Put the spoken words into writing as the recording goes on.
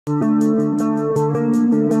How's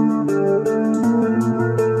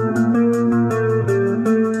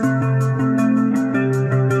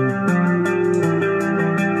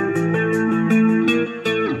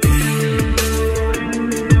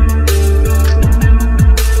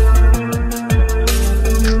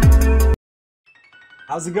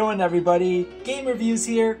it going, everybody? Game Reviews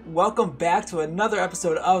here. Welcome back to another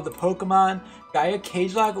episode of the Pokemon Gaia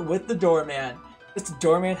Cagelocke with the Doorman. Mr.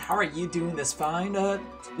 Doorman, how are you doing this fine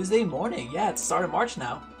Tuesday morning? Yeah, it's the start of March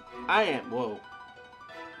now. I am. Whoa.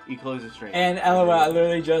 You closed the stream. And LOL, I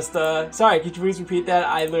literally just, sorry, could you please repeat that?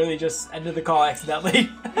 I literally just ended the call accidentally.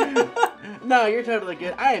 No, you're totally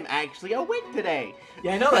good. I am actually awake today.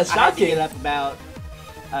 Yeah, I know, that's shocking. I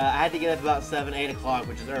had to get up about 7, 8 o'clock,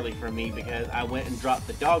 which is early for me because I went and dropped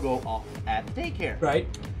the doggo off at the daycare. Right.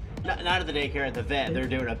 Not at the daycare, at the vet. They're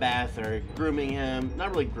doing a bath. They're grooming him.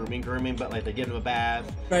 Not really grooming, but like they give him a bath.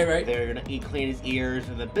 Right. They're going to clean his ears.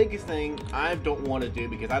 And the biggest thing I don't want to do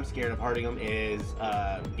because I'm scared of hurting him is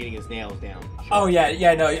getting his nails down. Sure. Oh,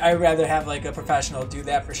 yeah, no, I'd rather have like a professional do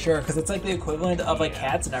that for sure because it's like the equivalent of like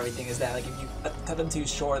cats and everything is that like if you cut them too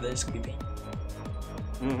short, they're just going to be painful.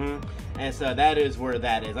 And so that is where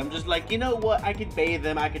that is. I'm just like, you know what? I could bathe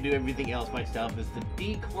them. I could do everything else myself. It's the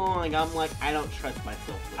declawing. I'm like, I don't trust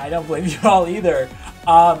myself. I don't blame you all either.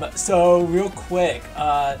 So real quick,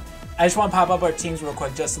 I just want to pop up our teams real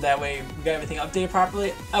quick just so that way we got everything updated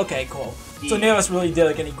properly. Okay, cool. Yeah. So none of us really did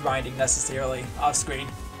like any grinding necessarily off screen.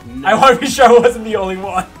 No. I want to be sure I wasn't the only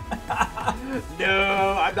one.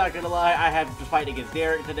 No, I'm not gonna lie. I had to fight against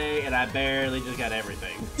Derek today, and I barely just got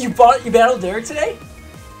everything. You battled Derek today?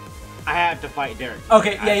 I have to fight Derek.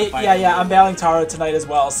 Okay, yeah. I'm battling Taro tonight as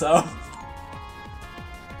well, so.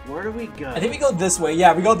 Where do we go? I think we go this way.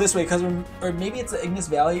 Yeah, we go this way because or maybe it's the Ignis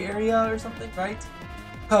Valley area or something, right?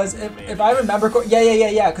 Because if I remember,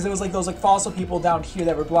 yeah. Because it was like those like fossil people down here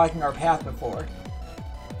that were blocking our path before.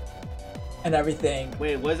 And everything.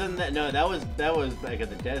 Wait, wasn't that? No, that was like in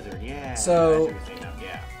the desert. Yeah. So.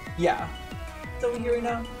 Yeah. So we here right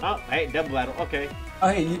now. Oh, hey, double battle. Okay.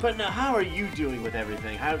 Okay. But now, how are you doing with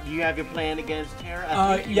everything? How do you have your plan against Tara?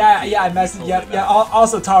 I messaged. Yeah.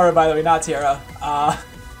 Also Tara, by the way, not Tara.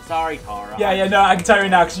 Sorry, Tara. Yeah. No, I can tell you right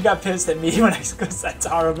now because you got pissed at me when I said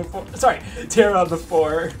Tara before. Sorry, Tara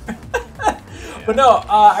before. But no,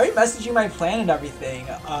 I already messaged you my plan and everything.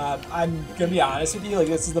 I'm gonna be honest with you, like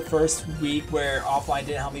this is the first week where offline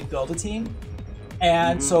didn't help me build a team,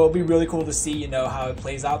 and so it'll be really cool to see, how it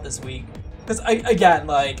plays out this week. Because again,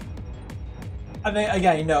 like whether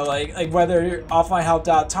offline helped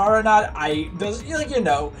out Tara or not,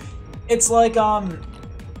 it's like one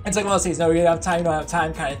of those things. No, you don't have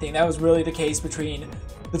time, kind of thing. That was really the case between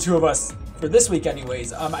the two of us. For this week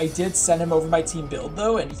anyways. I did send him over my team build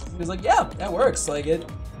though, and he was like, yeah, that works. We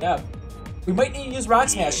might need to use Rock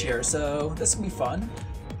Smash here, so this will be fun.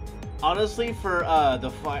 Honestly, for the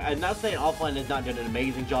fight, I'm not saying offline has not done an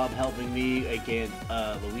amazing job helping me against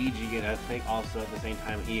Luigi, and I think also at the same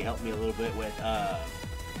time he helped me a little bit with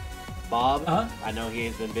Bob. I know he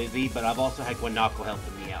has been busy, but I've also had Guanaco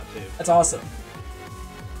helping me out too. That's awesome.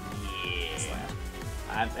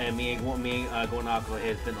 Me and Guanaco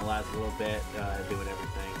has been the last little bit doing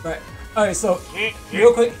everything. Right. Alright, so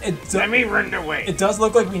real quick, let me run away. It does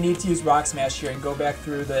look like we need to use Rock Smash here and go back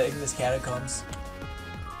through the Ignis Catacombs.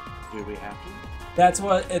 Do we have to? That's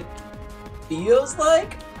what it feels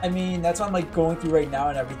like. I mean, that's what I'm like going through right now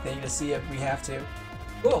and everything to see if we have to.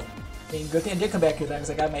 Cool. I mean, good thing I did come back here then because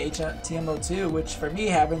I got my TMO2, which for me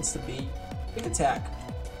happens to be Quick Attack.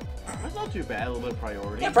 That's not too bad, a little bit of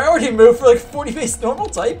priority. Yeah, priority move for like 40 base normal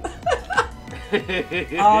type.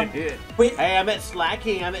 Hey, I'm at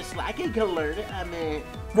slacking. Can learn it.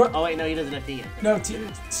 Oh wait, no, he doesn't have TM. No,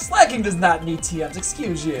 slacking does not need TMs.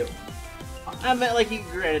 Excuse you. I meant like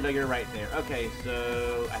granted. No, you're right there. Okay,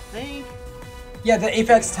 so I think. Yeah, the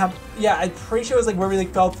Apex temp. Yeah, I'm pretty sure it was like where we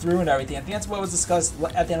like fell through and everything. I think that's what was discussed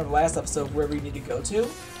at the end of the last episode, where we need to go to.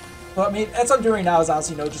 Well, I mean, that's what I'm doing right now is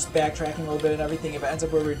honestly, just backtracking a little bit and everything. If it ends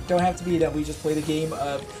up where we don't have to be, then we just play the game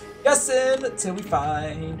of guessing until we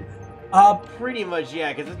find. Pretty much,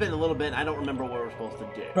 yeah, because it's been a little bit and I don't remember what we're supposed to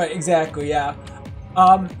do. Right, exactly, yeah.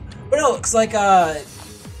 But no, it's like, it's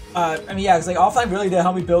like offline really did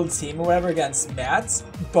help me build a team or whatever against Matt,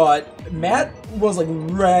 but Matt was like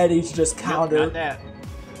ready to just counter. Nope, not that.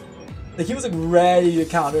 Like he was like ready to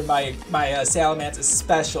counter my Salamence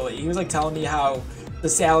especially. He was like telling me how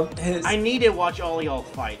I need to watch all y'all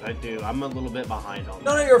fight. I do. I'm a little bit behind on that.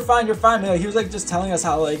 No, you're fine. You're fine, man. He was like just telling us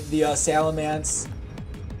how like the Salamence.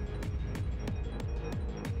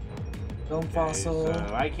 Dome Fossil.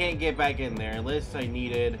 So I can't get back in there unless I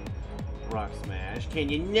needed Rock Smash. Can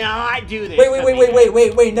you not do this?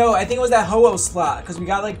 Wait. No, I think it was that Ho-Oh slot because we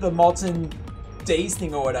got like the Molten Daze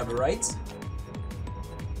thing or whatever, right?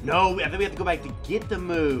 No, I think we have to go back to get the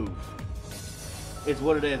move. Is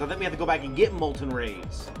what it is. I think we have to go back and get Molten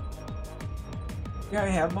Rays. You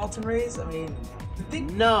already have Molten Rays? I mean,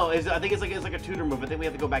 No, I think it's like a tutor move. I think we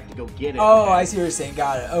have to go back to go get it. Oh, okay? I see what you're saying.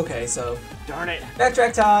 Got it. Okay, so. Darn it.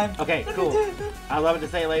 Backtrack time. Okay, cool. I love it to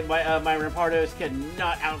say, like, my Rampardos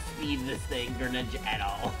cannot outspeed this thing, Greninja, at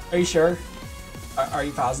all. Are you sure? Are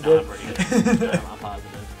you positive? No, I'm pretty good. I'm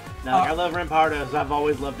positive. No, like, I love Rampardos. I've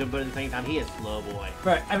always loved him, but at the same time, he is slow boy.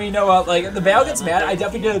 Right. I mean, no, like the battle gets mad. I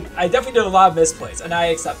definitely did a lot of misplays, and I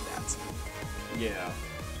accept that. Yeah.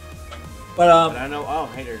 But I know. Oh,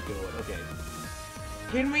 haters do it. Okay.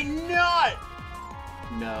 Can we not?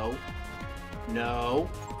 No. No.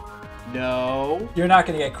 No. You're not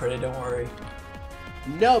gonna get credit. Don't worry.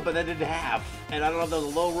 No, but that didn't half, and I don't know if that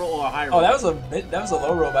was a low roll or a high roll. Oh, that was a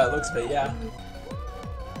low roll by the looks of it. Yeah.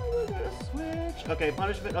 Switch. Okay,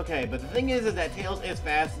 punishment. Okay, but the thing is that Tails is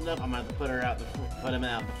fast enough. I'm gonna have to put him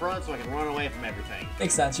out the front so I can run away from everything.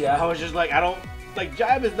 Makes sense. Yeah. I was just like, I don't like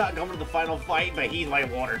Jive is not coming to the final fight, but he's my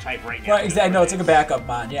water type right now. Right. Exactly. No, it's like a backup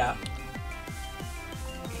mod. Yeah.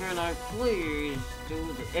 Can I please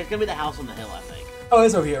do this? It's gonna be the house on the hill, I think. Oh,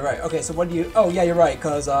 it's over here. Right. Okay. So what do you? Oh, yeah, you're right.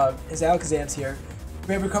 Cause his Alakazam's here.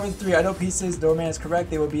 We have recovered the 3 idle pieces. Doorman is correct.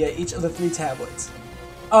 They will be at each of the 3 tablets.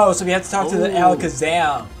 Oh, so we have to talk to the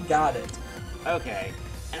Alakazam. Got it. Okay.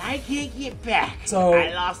 And I can't get back. So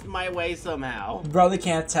I lost my way somehow. Brother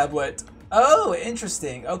can't tablet. Oh,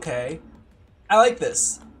 interesting. Okay. I like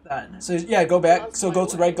this. Then. So yeah, go back. So go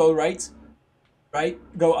to right, go right. Right?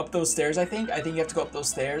 Go up those stairs, I think. I think you have to go up those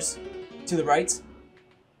stairs. To the right.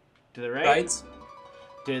 To the right? Right.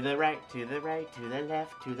 To the right, to the right, to the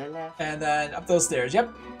left, to the left. And then up those stairs.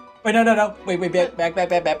 Yep. Wait, no. Wait, back. Back.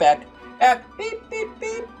 Beep. Do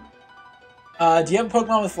you have a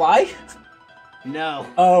Pokemon with Fly? No.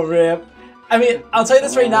 Oh, rip. I mean, I'll tell you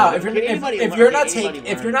this right now. If you're not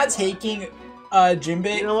taking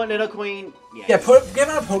Jinbei, you know what, Nidoqueen? Yes. Yeah, give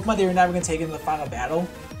out a Pokemon that you're never gonna take into the final battle.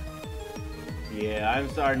 Yeah, I'm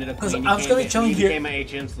sorry, Nidoqueen. I'm just gonna chill here. Became my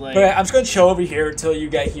HM slave. But I'm just gonna chill over here until you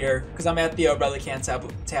get here, because I'm at the Relicanth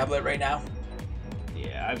tablet right now.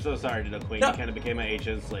 Yeah, I'm so sorry, Nidoqueen. No. You kind of became my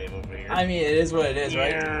HM slave over here. I mean, it is what it is,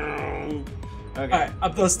 right? Okay. Alright,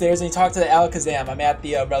 up those stairs and you talk to the Alakazam. I'm at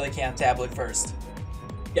the Relicanth tablet first.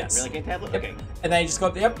 Yes. Relicanth tablet? Yep. Okay. And then you just go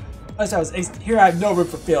up there. Yep. Here I have no room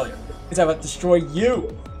for failure, because I have to destroy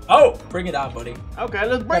you. Oh, bring it on, buddy. Okay,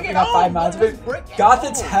 let's bring it on. on. 5 mounts of it. Got the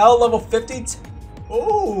tail level 50.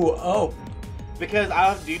 Oh. Because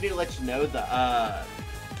I do need to let you know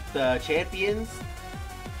the champions,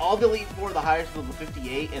 all the Elite Four, the highest level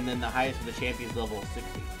 58, and then the highest of the champions level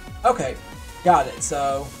 60. Okay, got it.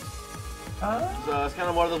 So it's kind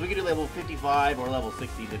of one of those. We could do level 55 or level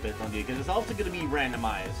 60, depends on you, because it's also going to be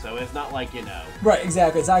randomized. So it's not like, you know. Right,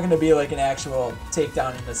 exactly. It's not going to be like an actual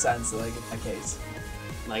takedown in the sense, like in that case.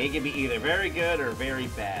 Like it can be either very good or very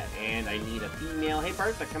bad. And I need a female. Hey,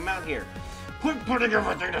 Bertha, come out here. Quit putting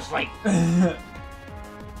everything to sleep.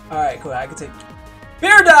 Alright, cool. I can take.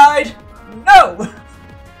 Bear died! No!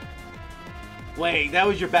 Wait, that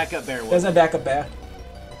was your backup bear. There's a backup bear.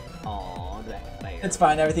 Aww, backup bear. It's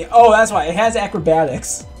fine, everything. Oh, that's why. It has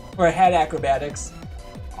acrobatics. Or it had acrobatics.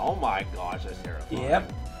 Oh my gosh, that's terrifying.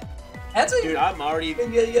 Yep. That's what dude, I'm already.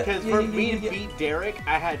 Because for me to beat Derek,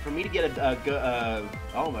 for me to get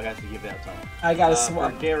oh my gosh, to give that time. I gotta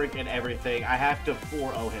swap. For Derek and everything, I have to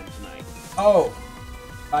 4-0 him tonight. Oh,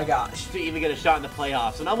 my gosh. To even get a shot in the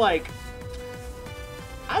playoffs. And I'm like,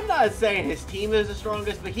 I'm not saying his team is the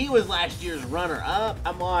strongest, but he was last year's runner-up.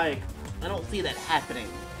 I'm like, I don't see that happening.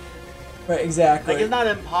 Right, exactly. Like, it's not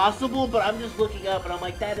impossible, but I'm just looking up and I'm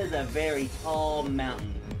like, that is a very tall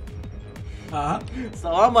mountain.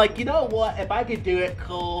 So I'm like, you know what? If I could do it,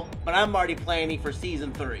 cool. But I'm already planning for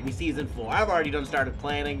season 4. I've already done started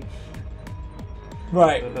planning.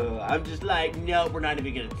 Right. I'm just like, no, we're not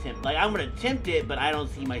even gonna attempt. Like, I'm gonna attempt it, but I don't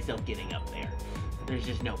see myself getting up there. There's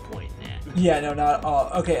just no point in that. Yeah, no, not at all.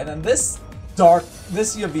 Okay, and then this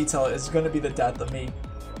Yavito is gonna be the death of me.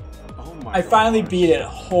 Oh my! I finally beat it.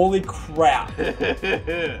 Holy crap!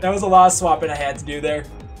 That was a lot of swapping I had to do there.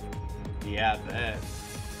 Yeah, I bet.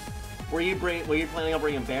 Were you planning on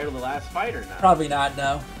bringing Bear to the last fight or not? Probably not,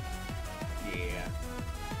 no. Yeah.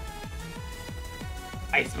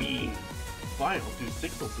 Ice Beam! Fine, I'll do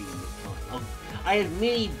Sickle Beam this time. I have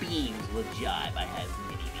many beams with Jive. I have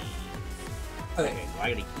many beams. Okay, so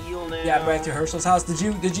I gotta heal now. Yeah, back to Herschel's house. Did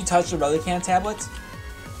you touch the Relicanth tablets?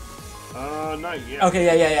 Not yet. Okay,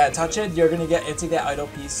 yeah. Touch it. You're gonna get into that idle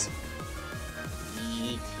piece.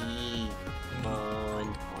 E.T.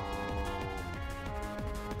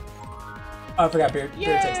 Oh, I forgot Beer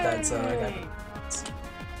takes that, so I got it.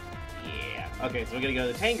 Yeah. Okay, so we're gonna go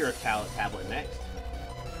to the Cagelocke tablet next.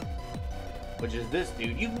 Which is this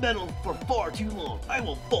dude. You've meddled for far too long. I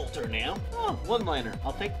will falter now. Oh, one-liner.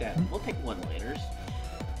 I'll take that. We'll take one-liners.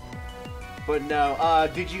 But no,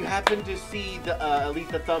 did you happen to see the at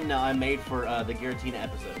least the thumbnail I made for the Giratina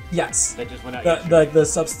episode? Yes. That just went out. The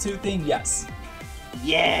substitute thing, yes.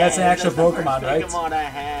 Yeah. That's an actual Pokemon, right? Pokemon I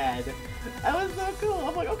had. That was so cool.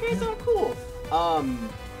 I'm like, okay, so cool.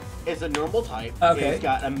 It's a normal type. Okay. It's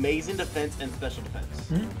got amazing defense and special defense.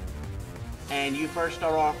 Mm-hmm. And you first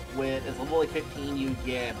start off with, it's level like 15, you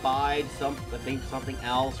get Bide, something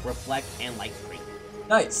else, Reflect, and Light Screen.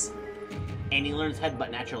 Nice. And he learns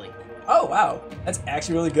Headbutt naturally. Oh, wow. That's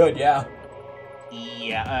actually really good, yeah.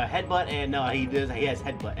 Yeah, Headbutt, and no, he has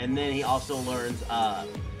Headbutt. And then he also learns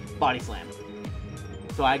Body Slam.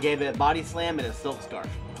 So I gave it Body Slam and a Silk Scarf.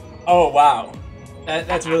 Oh, wow.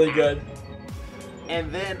 That's really good.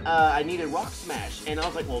 And then I needed Rock Smash, and I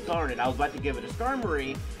was like, well, darn it, I was about to give it a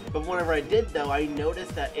Skarmory, but whenever I did, though, I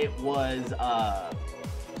noticed that it was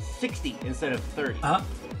 60 instead of 30. Uh-huh.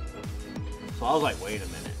 So I was like, wait a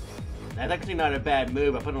minute. That's actually not a bad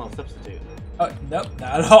move. I put it on substitute. Oh, nope,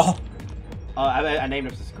 not at all. I named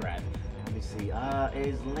him Subscribe. Let me see.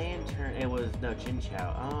 Is Lantern, it was, no,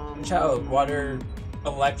 Chinchou. Chinchou, water,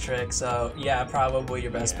 electric, so yeah, probably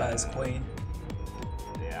your best bet is Queen.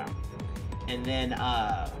 Yeah. And then,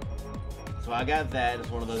 so I got that. It's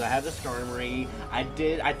one of those. I have the Skarmory.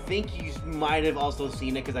 I think you might have also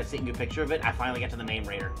seen it because I sent you a picture of it. I finally got to the name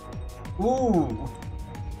Raider. Ooh.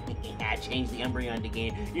 I changed the Umbreon to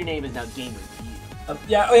Game. Your name is now Game Review.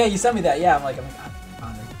 Yeah, oh yeah, you sent me that. Yeah, I'm like,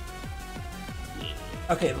 honored. Yeah.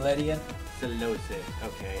 Okay, Ledian. Solosis.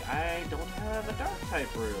 Okay, I don't have a Dark type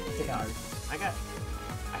really. Take an art.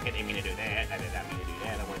 I didn't mean to do that. I did not mean to do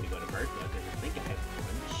that. I wanted to go to Bertha because I think I have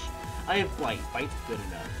Punch. I have Blight. Bite's good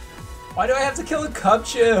enough. Why do I have to kill a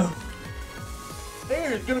Cubchoo?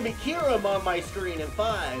 There's gonna be Kiram on my screen in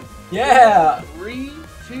 5. Yeah. 3,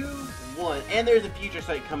 2, 1. And there's a future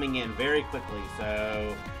sight coming in very quickly,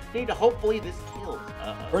 so need to hopefully this kills.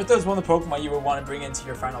 Bertha's one of the Pokemon you would want to bring into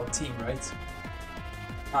your final team, right?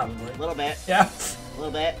 Probably. A little bit. Yeah. A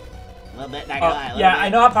little bit. A little bit. Not gonna lie. Yeah, bit. I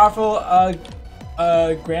know how powerful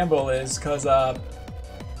Gramble is because I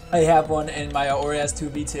have one in my Orias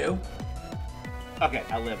 2v2. Okay,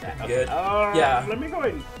 I live that. Okay. Good. Yeah. Let me go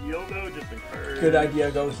ahead and heal though, just in case. Good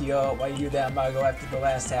idea. Go heal. While you do that, I'm gonna go after the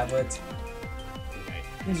last tablet.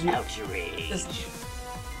 Okay. Outrage.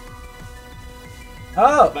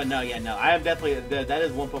 Oh. But no, yeah, no. I am definitely that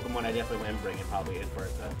is one Pokemon I definitely am bringing probably is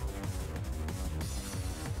Bertha.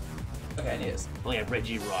 Okay, it is. Only have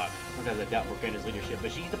Regirock because I doubt we're getting his leadership,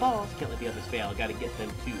 but she's the boss. Can't let the others fail. Got to get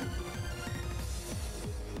them too.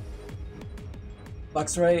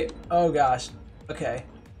 Luxray. Oh gosh. Okay.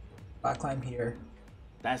 Rock climb here.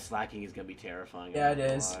 That slacking is gonna be terrifying. Yeah, it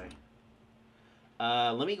is.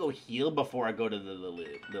 Let me go heal before I go to the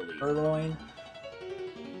lead. Purloin.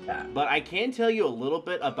 Yeah. But I can tell you a little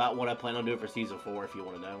bit about what I plan on doing for Season 4 if you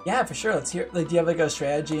want to know. Yeah, for sure. Let's hear. Like, do you have like a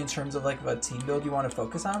strategy in terms of like a team build you want to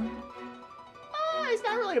focus on? It's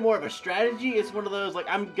not really more of a strategy. It's one of those like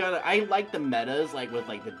I like the metas like with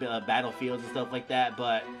like the battlefields and stuff like that,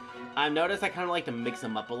 but I've noticed I kind of like to mix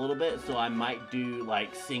them up a little bit, so I might do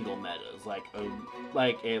like single metas, like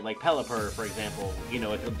Pelipper, for example. You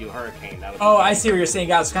know, it could do Hurricane. Oh, I see what you're saying,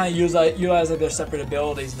 guys. Kind of utilize like their separate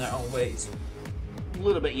abilities in their own ways. A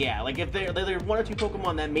little bit, yeah. Like if there's one or two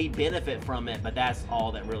Pokemon that may benefit from it, but that's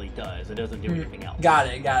all that really does. It doesn't do anything else. Got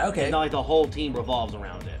it. Okay. It's not like the whole team revolves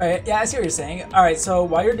around it. All right. Yeah, I see what you're saying. All right. So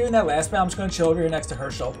while you're doing that last bit, I'm just gonna chill over here next to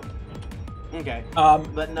Herschel. Okay.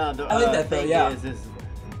 But no, the I like that thing though. Yeah. is,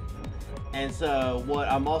 and so what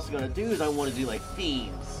I'm also gonna do is I want to do like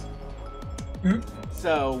themes.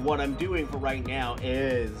 So what I'm doing for right now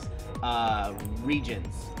is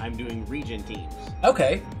regions. I'm doing region teams.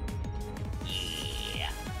 Okay.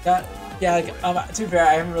 Yeah, like, to be fair,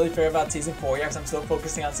 I haven't really figured about Season 4 yet because I'm still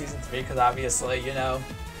focusing on Season 3 because obviously, you know.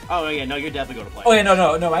 Oh, yeah, no, you're definitely going to play. Oh, yeah,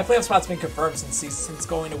 no, my playoff spot's been confirmed since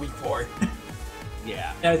going to Week 4.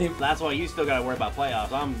 Yeah. And I think that's why you still got to worry about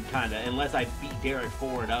playoffs. I'm kind of, unless I beat Derek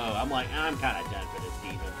 4-0, I'm kind of done for this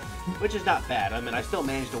season. Which is not bad. I mean, I still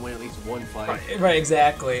managed to win at least one fight. Right,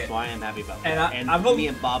 exactly. So I am happy about that. And me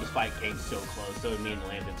and Bob's fight came so close. So did me and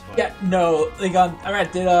Landon's fight. Yeah, no, like,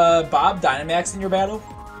 alright, did Bob Dynamax in your battle?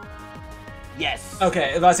 Yes.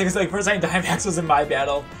 Okay, last thing is like first time Dynamax was in my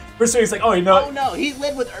battle. First thing is like, oh, you know. Oh no, he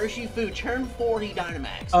lived with Urshifu. Turn 4, he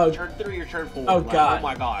Dynamax. Oh. Turn 3 or turn 4. Oh like, god. Oh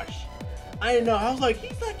my gosh. I didn't know. I was like,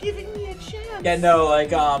 he's not giving me a chance. Yeah, no,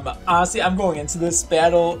 like honestly, I'm going into this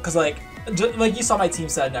battle because like like you saw my team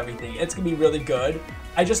set and everything. It's gonna be really good.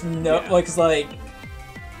 I just know, Yeah. like, it's like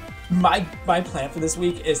my plan for this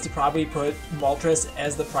week is to probably put Moltres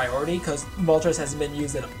as the priority because Moltres hasn't been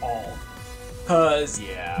used at all. Because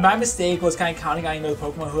my mistake was kind of counting on the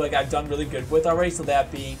Pokemon who like I've done really good with already. So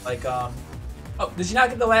that being like, oh, did you not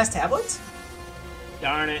get the last tablet?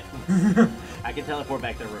 Darn it! I can teleport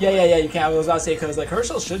back there. Yeah. You can. I was about to say because like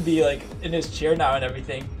Herschel should be like in his chair now and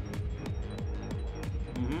everything.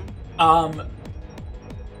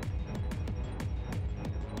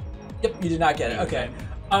 Yep, you did not get it. Okay.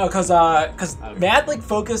 Because Matt like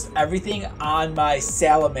focused everything on my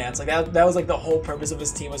Salamence. Like that was like the whole purpose of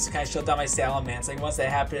his team was to kind of shut down my Salamence. Like once that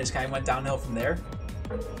happened, it just kind of went downhill from there.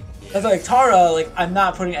 That's like Tara. Like I'm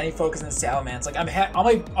not putting any focus on Salamence. Like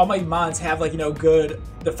all my mons have like good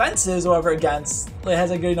defenses or whatever against. Like, it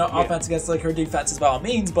has a good offense against like her defenses by all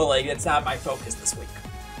means, but like it's not my focus this week.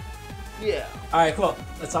 Yeah. All right, cool.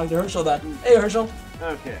 Let's talk to Herschel then. Hey, Herschel.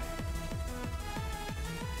 Okay.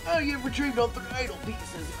 Oh, you've retrieved all 3 idol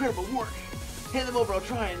pieces. Incredible work. Hand them over. I'll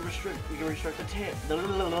try and we can restrict the tail.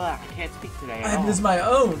 I can't speak today. I have this my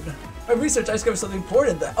own. My research, I discovered something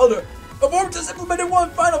important. The Elder Amorphous implemented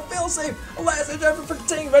one final failsafe. Alas, I never for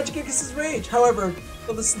containing Regigigas' rage. However,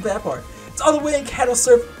 well, listen to that part. It's all the way in Cattle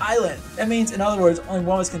Surf Island. That means, in other words, only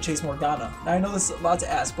one of us can chase Morgana. Now, I know this is a lot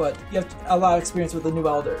to ask, but you have a lot of experience with the new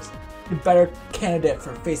Elders. You're a better candidate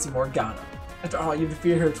for facing Morgana. After all, you've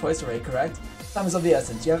defeated her twice already, correct? Time is of the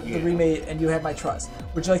essence. You have the remade, and you have my trust.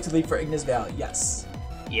 Would you like to leave for Ignis Valley? Yes.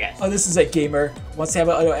 Yes. Oh, this is a gamer. Once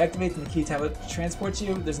tablet auto activates and the key tablet transports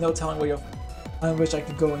you, there's no telling where you'll. I wish I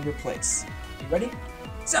could go in your place. You ready?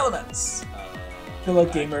 Salamence. Good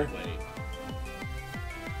luck, gamer.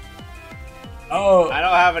 Oh. I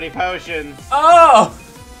don't have any potions. Oh.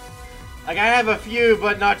 Like I have a few,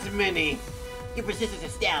 but not too many. Your persistence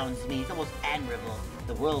astounds me. It's almost admirable.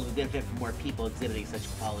 The world would benefit from more people exhibiting such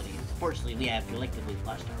qualities. Fortunately, we have collectively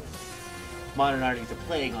lost our way. Modern artists are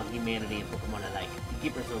playing on humanity and Pokemon alike. We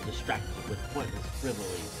keep ourselves distracted with pointless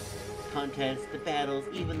frivolities. Contests, the battles,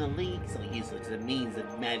 even the leagues are useless to the means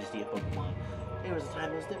and majesty of Pokemon. There was a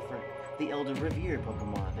time it was different. The Elder revered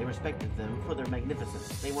Pokemon. They respected them for their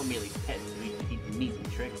magnificence. They weren't merely pets who keep amusing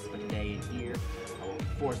tricks, but today and here, I will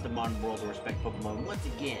force the modern world to respect Pokemon once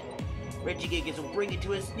again. Regigigas will bring it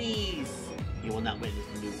to his knees. You will not witness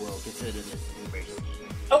the new world. Consider this mercy.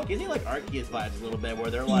 Oh. Gives me like Arceus vibes a little bit,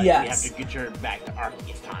 where they're like, yes. we have to get your back to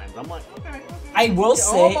Arceus times. I'm like, okay. I will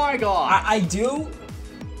say, oh my god, I do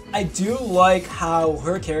like how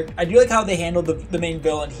her character. I do like how they handled the main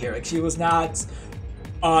villain here. Like she was not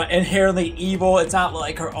inherently evil. It's not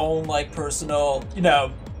like her own like personal,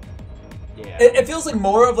 Yeah. It feels like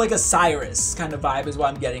more of like a Cyrus kind of vibe is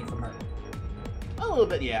what I'm getting from her. A little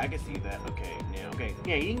bit, yeah, I can see that. Okay, okay.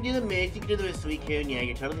 Yeah, you can do the mix, you can do the Suicune, yeah,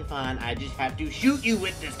 you're totally fine. I just have to shoot you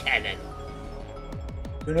with this cannon.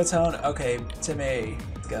 Unitone, okay, Timmy,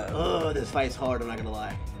 let's go. Oh, this fight's hard, I'm not gonna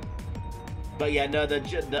lie. But yeah, no, the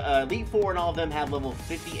Elite Four and all of them have level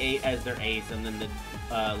 58 as their ace, and then the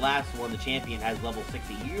last one, the champion, has level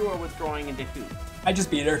 60. You are withdrawing into who? I just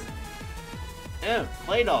beat her. Oh,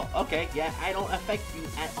 Claydol. Okay, yeah, I don't affect you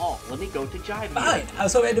at all. Let me go to Jive. Fine, I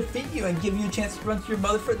was hoping I'd defeat you and give you a chance to run to your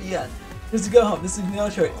mother for the end. Just to go home, this is no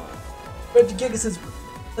choice. Regigigas says,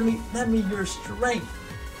 let me your strength.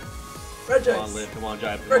 Regigigas. Come on, live, come on,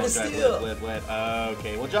 Jive, come on, Jive, live.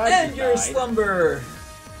 Okay, well, Jive and just your died. slumber.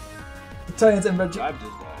 Titans and Regigigas. Jive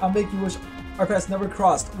just died. I'll make you wish our paths never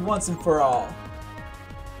crossed once and for all.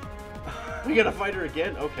 We gotta fight her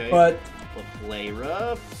again? Okay. But we'll play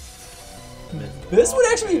rough. This would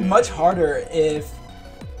actually be much harder if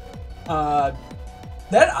that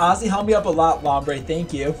Ozzy held me up a lot, Lombre.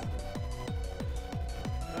 Thank you.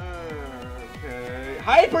 Okay.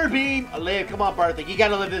 Hyper Beam! Live, come on, Bertha. You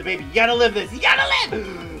gotta live this, baby. You gotta live this. You gotta live!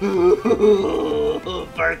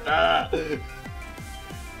 Bertha!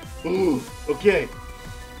 Ooh, okay.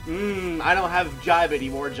 I don't have Jive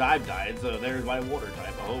anymore. Jive died, so there's my water type,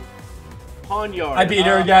 I hope. Pawnyard. I beat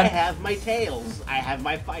her again. I have my Tails. I have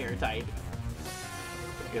my fire type.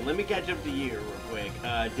 Okay, let me catch up to you real quick.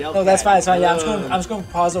 Oh, that's fine. That's fine. Yeah, I'm just going to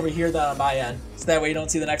pause over here then on my end, so that way you don't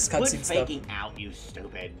see the next cutscene Quit stuff. faking out, you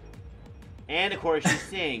stupid. And of course, you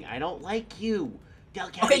sing. I don't like you.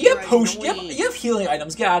 Delcat, Okay, you have potion. You have healing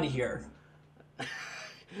items. Get out of here.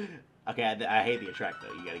 Okay, I hate the attract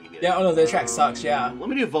though. You gotta give me that. Yeah, oh no, the attract sucks. Yeah. Let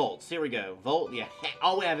me do volts. Here we go. Volt. Yeah.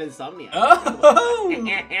 Oh, we have insomnia. Oh.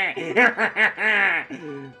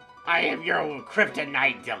 I am your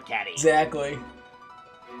kryptonite, Delcatty. Exactly.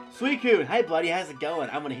 Suicune, hi buddy, how's it going?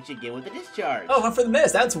 I'm gonna hit you again with a discharge. Oh, one for the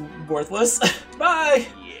miss. That's worthless. Bye.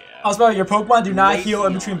 Yeah. Also, your Pokemon do not heal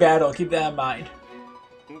in between battle. Keep that in mind.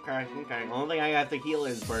 Okay. Only thing I have to heal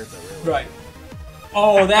is Bertha, really. Right.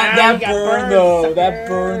 Oh, that You got burned burned, though. sucker. That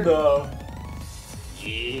burned though.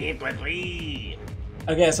 Yeah, 3.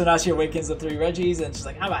 Okay, so now she awakens the 3 Reggies, and she's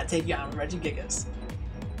like, "I'm about to take you on Reggie Gigas."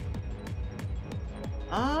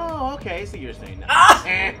 Oh, okay. So you're saying that. Ah!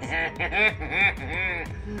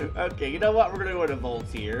 Okay, you know what? We're gonna go to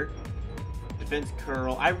Volts here. Defense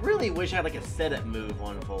curl. I really wish I had like a setup move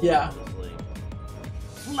on Volt. Yeah. Honestly.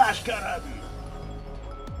 Flash cannon.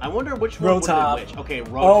 I wonder which one would Rotom. be which. Okay,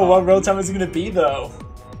 Rotom. Oh, what Rotom is it gonna be though?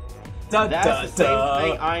 That's the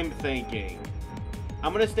same thing I'm thinking.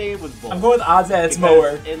 I'm gonna stay with Volt. I'm going with odds that it's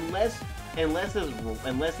because Mower.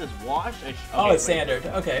 Unless it's Wash. Oh, it's standard.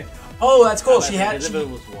 Okay. Oh, that's cool. She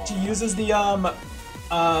She uses the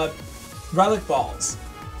relic balls.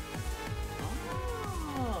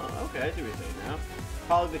 Oh, okay, I see what you're saying now.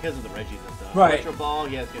 Probably because of the Reggies and stuff. Right. Electro Ball,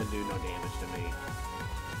 yeah, it's gonna do no damage to me.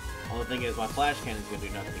 Only thing is, my Flash Cannon's gonna do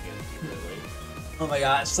nothing against you, really. Oh my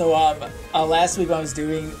gosh. So last week when I was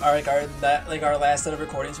doing our last set of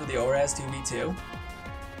recordings for the ORAS 2v2.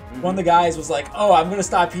 One of the guys was like, "Oh, I'm gonna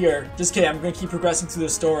stop here. Just kidding. I'm gonna keep progressing through the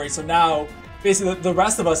story." So now, basically, the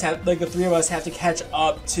rest of us have, like the 3 of us, have to catch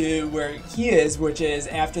up to where he is, which is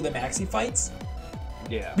after the Maxi fights.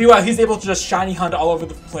 Yeah. Meanwhile, he's able to just shiny hunt all over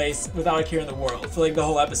the place without a care in the world for like the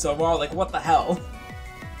whole episode. We're all like, "What the hell?"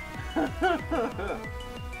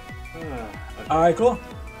 Okay. All right, cool.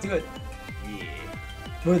 Do it. Yeah.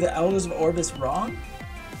 Were the Elders of Orbis wrong?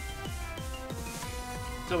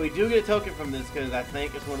 So we do get a token from this because I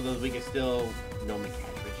think it's one of those we can still normally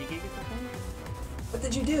catch Regigigas or something. What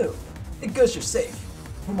did you do? It goes, you're safe.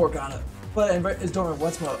 One more Ghana. But is dormant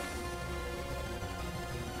once more.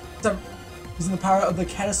 Using the power of the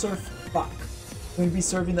Cagelocke Rock. Going to be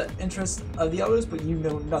serving the interests of the Elders, but you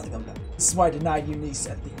know nothing of them. This is why I denied you niece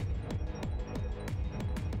at the.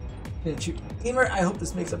 Didn't you? Gamer, I hope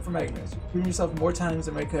this makes up for my ignorance. You've proven yourself more times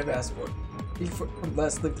than I could have asked for. Thank you for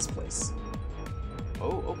let's leave this place.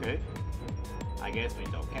 Oh, okay. I guess we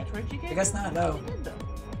don't catch Regigigas? I guess not, no.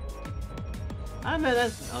 I mean,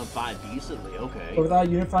 that's fine, decently, okay. But without a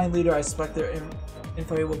unifying leader, I suspect their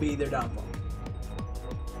infamy will be their downfall.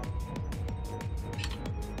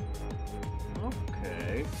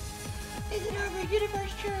 Okay. Is it over?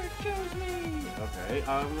 Universe chose me. Okay,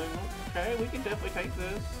 okay, we can definitely take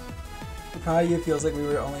this. Probably you feels like we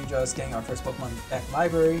were only just getting our first Pokemon back in the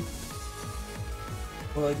library.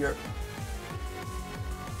 Well, like you're.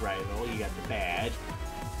 Right, well, you got the badge.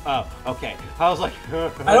 Oh, okay. I was like,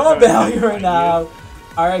 I don't want to battle you right now.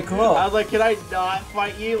 Alright, cool. I was like, can I not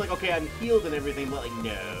fight you? Like, okay, I'm healed and everything, but like,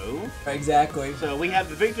 no. Exactly. So we have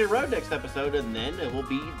the Victory Road next episode, and then it will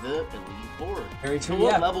be the Elite Four. Very true, So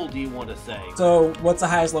what yeah. level do you want to say? So, what's the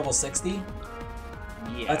highest level? 60?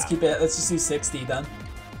 Yeah. Let's keep it, let's just do 60 then.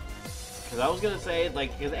 Because I was going to say,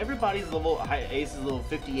 like, because everybody's level, Ace is level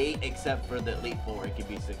 58, except for the Elite Four, it could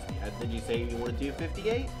be 60. Did you say you want to do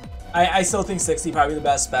 58? I still think 60 probably the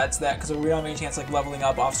best bet's that, because we don't have any chance like leveling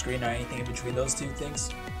up off screen or anything in between those two things.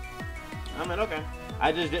 I mean, okay.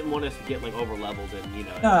 I just didn't want us to get, like, over-leveled and, you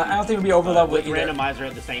know... No, I don't think we'd be over-leveled with either. Randomizer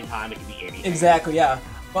at the same time, it could be anything. Exactly, yeah.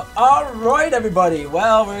 But alright, everybody.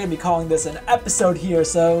 Well, we're going to be calling this an episode here,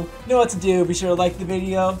 so you know what to do. Be sure to like the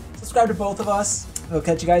video, subscribe to both of us. We'll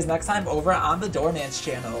catch you guys next time over on the Doorman's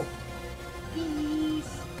channel.